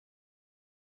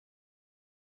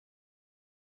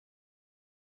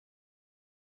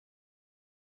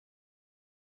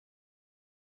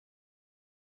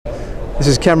This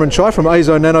is Cameron Chai from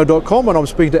azonano.com, and I'm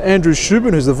speaking to Andrew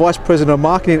Shubin, who's the Vice President of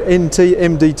Marketing at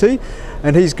NT-MDT,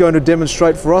 and he's going to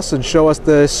demonstrate for us and show us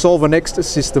the SOLVER NEXT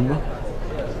system.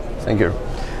 Thank you.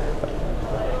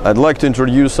 I'd like to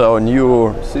introduce our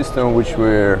new system which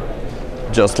we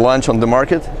just launched on the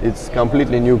market. It's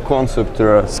completely new concept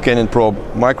scanning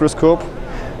probe microscope,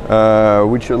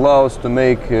 which allows to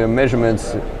make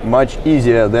measurements much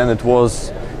easier than it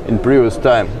was in previous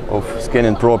time of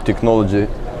scanning probe technology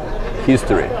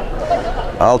history.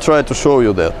 I'll try to show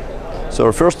you that.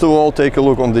 So first of all, take a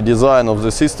look on the design of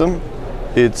the system.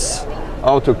 It's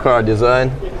auto car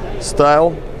design style,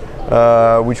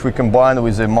 which we combine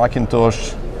with the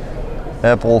Macintosh,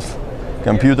 Apple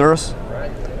computers,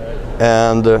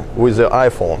 and with the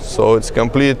iPhone. So it's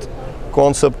complete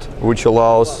concept which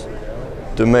allows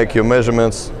to make your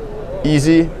measurements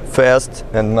easy, fast,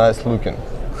 and nice looking.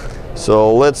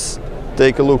 So let's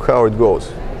take a look how it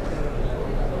goes.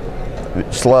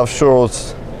 Slav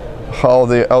shows how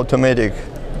the automatic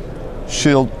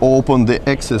shield open the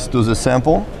access to the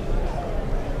sample.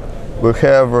 We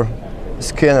have a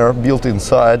scanner built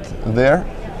inside there,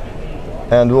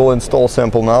 and we'll install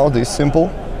sample now. This simple.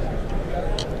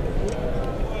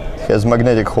 It has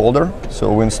magnetic holder,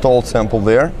 so we installed sample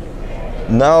there.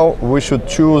 Now we should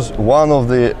choose one of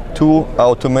the two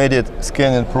automated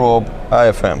scanning probe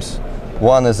IFMs.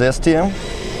 One is STM.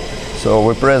 So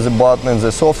we press the button in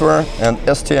the software and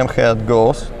STM head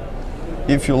goes.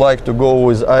 If you like to go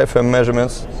with IFM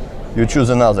measurements, you choose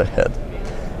another head.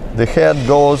 The head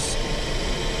goes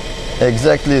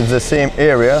exactly the same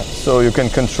area, so you can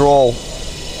control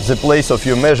the place of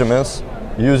your measurements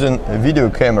using a video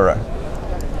camera,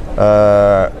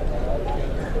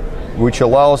 which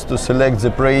allows to select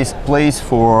the place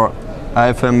for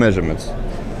IFM measurements.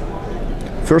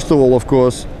 First of all, of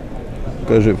course,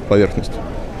 покажи поверхность.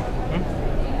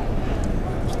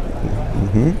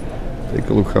 Take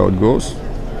a look how it goes.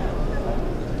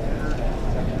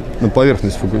 На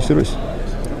поверхность фокусируйся.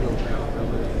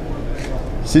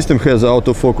 System has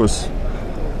autofocus,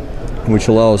 which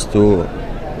allows to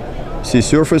see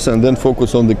surface and then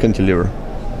focus on the cantilever.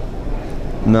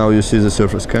 Now you see the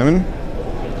surface coming.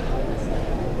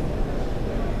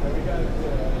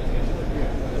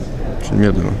 Очень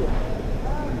медленно.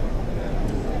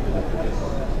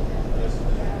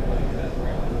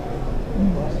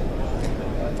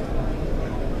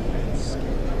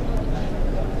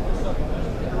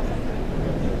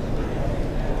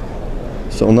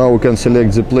 So now we can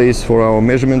select the place for our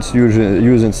measurements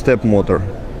using step motor,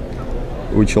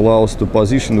 which allows to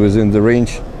position within the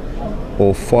range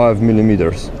of 5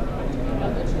 millimeters,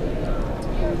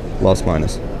 plus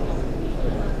minus.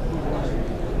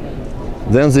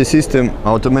 Then the system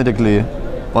automatically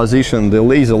positions the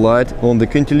laser light on the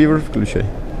cantilever. Включай.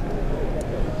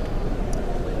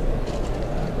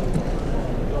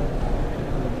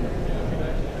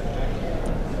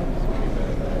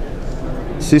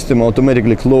 System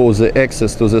automatically closes the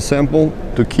access to the sample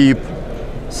to keep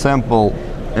sample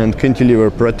and cantilever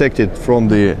protected from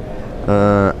the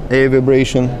air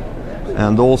vibration,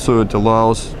 and also it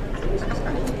allows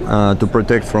to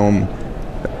protect from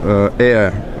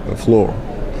air flow.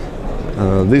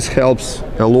 This helps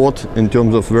a lot in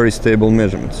terms of very stable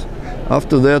measurements.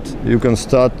 After that, you can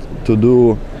start to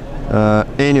do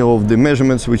any of the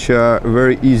measurements which are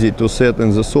very easy to set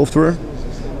in the software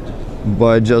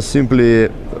by just simply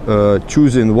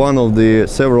choosing one of the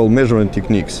several measurement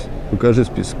techniques. Покажи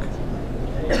список.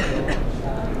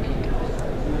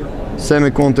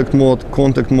 Semi-contact mode,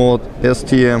 contact mode,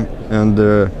 STM, and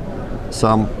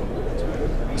some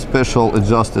special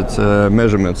adjusted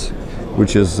measurements,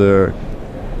 which is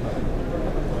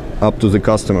up to the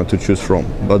customer to choose from.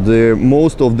 But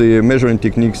most of the measuring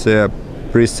techniques are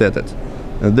preset,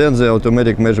 and then the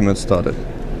automatic measurement started.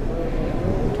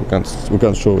 We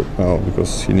can't show it now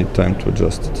because you need time to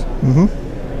adjust it.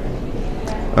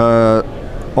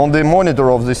 On the monitor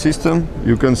of the system,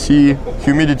 you can see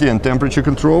humidity and temperature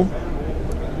control.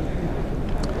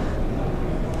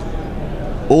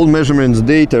 All measurements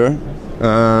data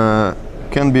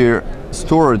can be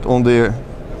stored on the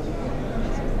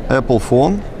Apple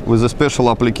phone with a special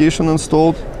application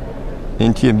installed,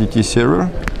 NT-MDT server.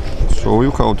 I'll show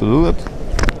you how to do that.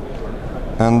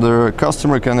 And the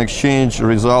customer can exchange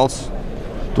results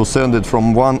to send it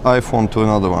from one iPhone to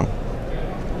another one.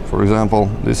 For example,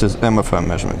 this is MFM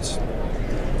measurements.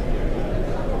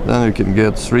 Then you can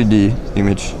get 3D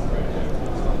image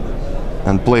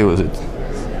and play with it.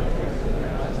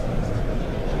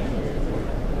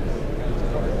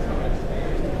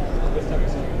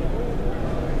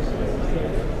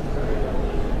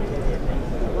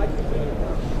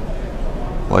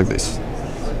 Like this.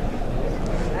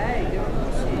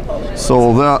 So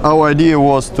our idea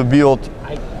was to build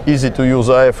easy to use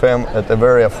IFM at a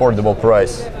very affordable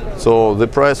price. So the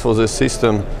price for the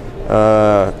system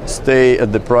stay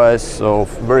at the price of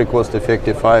very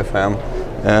cost-effective IFM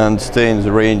and stay in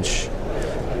the range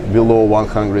below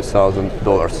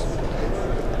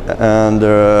 $100,000. And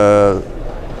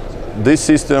this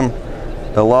system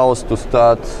allows to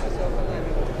start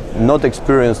not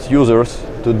experienced users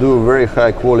to do very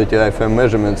high quality IFM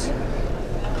measurements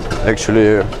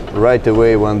actually right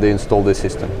away when they install the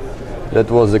system.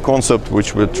 That was the concept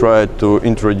which we tried to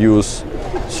introduce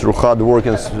through hard work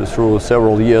and through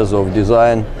several years of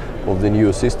design of the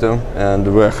new system, and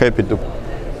we're happy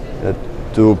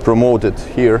to promote it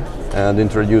here and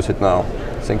introduce it now.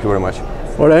 Thank you very much.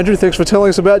 All right, Andrew, thanks for telling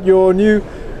us about your new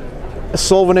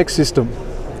SOLVER NEXT system.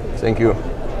 Thank you.